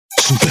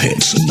Super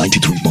Hits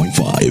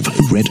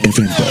 93.5 Red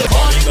FM पर।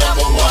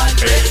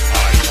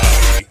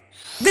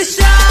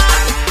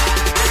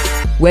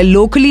 Well,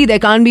 locally, there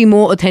can't be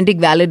more authentic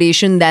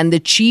validation than the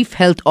Chief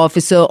Health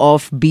Officer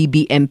of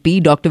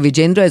BBMP. Dr.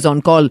 Vijendra is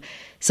on call.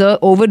 Sir,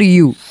 over to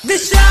you.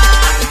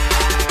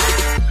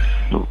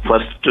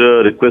 First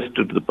request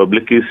to the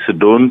public is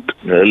don't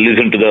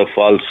listen to the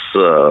false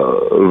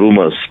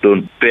rumours.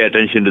 Don't pay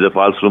attention to the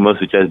false rumours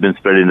which has been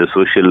spread in the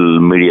social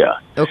media.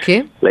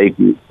 Okay. Like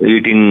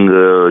eating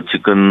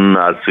chicken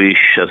or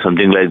fish or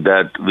something like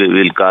that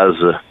will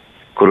cause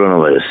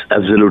coronavirus.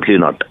 Absolutely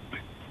not.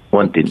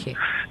 One thing. Okay.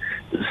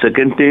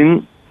 Second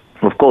thing,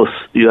 of course,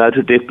 you have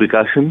to take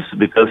precautions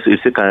because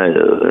it's a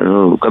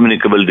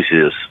communicable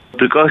disease.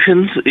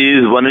 Precautions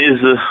is one is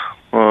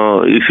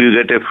if you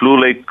get a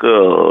flu-like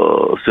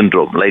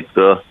syndrome, like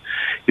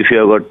if you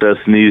have got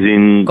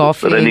sneezing,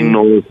 coughing, running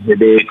nose,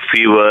 headache,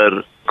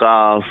 fever,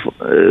 cough,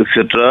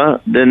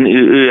 etc., then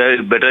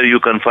better you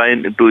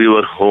confine to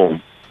your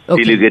home till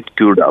you get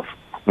cured off.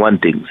 One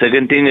thing.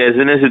 Second thing, as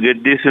soon as you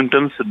get these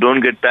symptoms,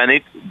 don't get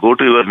panic. Go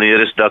to your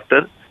nearest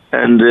doctor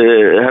and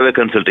have a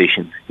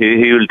consultation.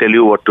 He will tell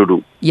you what to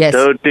do. Yes.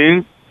 Third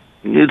thing,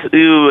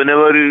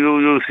 whenever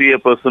you see a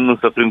person who's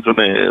suffering from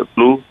a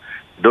flu,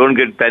 don't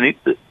get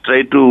panicked.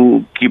 Try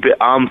to keep an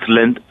arm's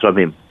length from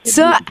him.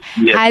 Sir,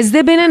 Yes. has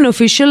there been an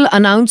official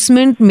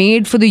announcement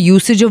made for the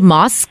usage of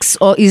masks,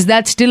 or is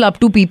that still up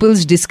to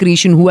people's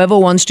discretion? Whoever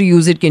wants to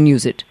use it can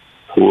use it.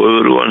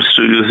 Whoever wants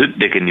to use it,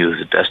 they can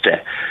use it. The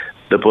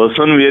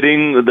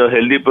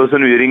healthy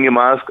person wearing a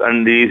mask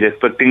and he is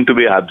expecting to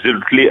be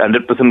absolutely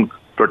 100%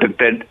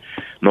 protected.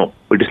 No,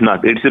 it is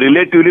not. It's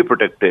relatively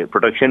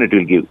protection it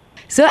will give.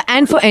 Sir,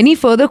 and for any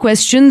further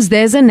questions,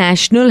 there's a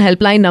national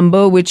helpline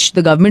number which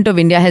the government of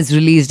India has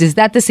released. Is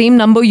that the same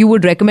number you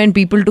would recommend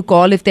people to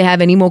call if they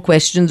have any more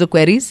questions or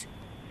queries?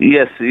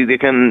 Yes, they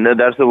can.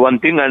 That's the one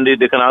thing, and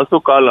they can also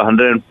call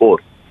 104.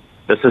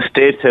 That's a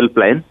state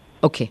helpline.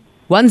 Okay.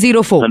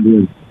 104.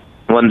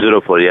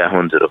 104, yeah,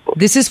 104.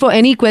 This is for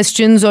any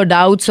questions or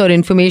doubts or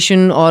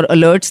information or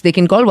alerts. They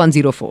can call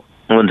 104.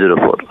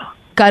 104.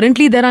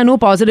 Currently, there are no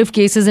positive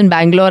cases in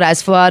Bangalore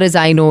as far as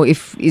I know.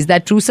 Is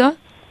that true, sir?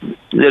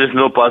 There is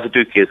no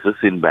positive cases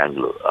in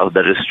Bangalore.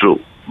 That is true.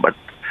 But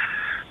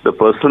the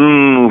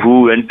person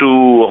who went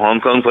to Hong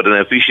Kong for an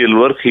official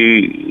work,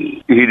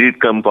 he did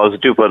come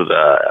positive for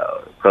the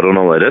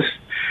coronavirus.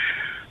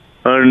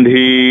 And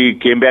he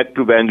came back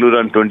to Bangalore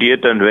on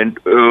 20th and went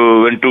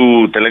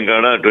to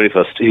Telangana on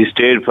 21st. He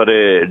stayed for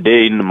a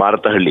day in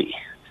Marathahalli,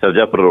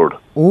 Sarjapur Road.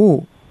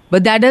 Oh,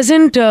 but that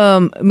doesn't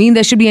mean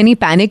there should be any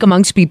panic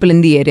amongst people in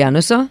the area, no,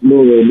 sir?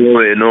 No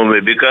way,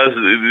 because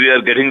we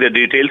are getting the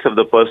details of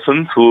the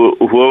persons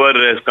whoever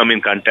has come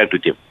in contact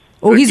with him.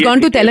 Oh, he's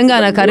gone to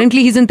Telangana.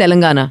 Currently, he's in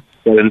Telangana.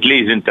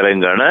 Currently, he's in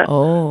Telangana.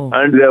 Oh.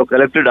 And we have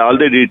collected all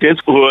the details,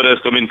 whoever has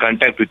come in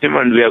contact with him,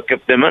 and we have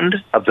kept them under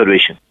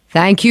observation.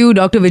 Thank you,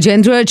 Dr.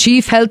 Vijendra,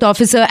 Chief Health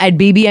Officer at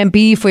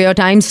BBMP, for your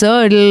time,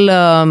 sir. It'll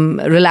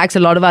relax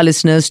a lot of our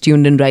listeners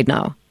tuned in right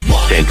now.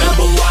 Thank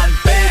you.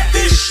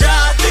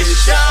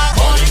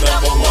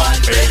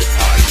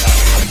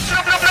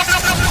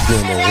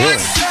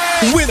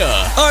 Winner,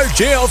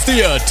 RJ of the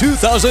Year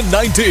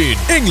 2019,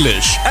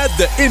 English at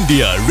the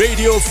India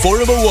Radio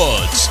Forum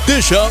Awards,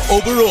 Disha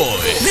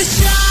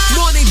Oberoi.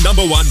 Morning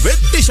number 1 with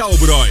Disha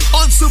Oberoi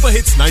on Super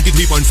Hits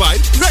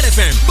 93.5 Red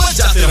FM.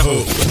 Bajate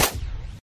raho.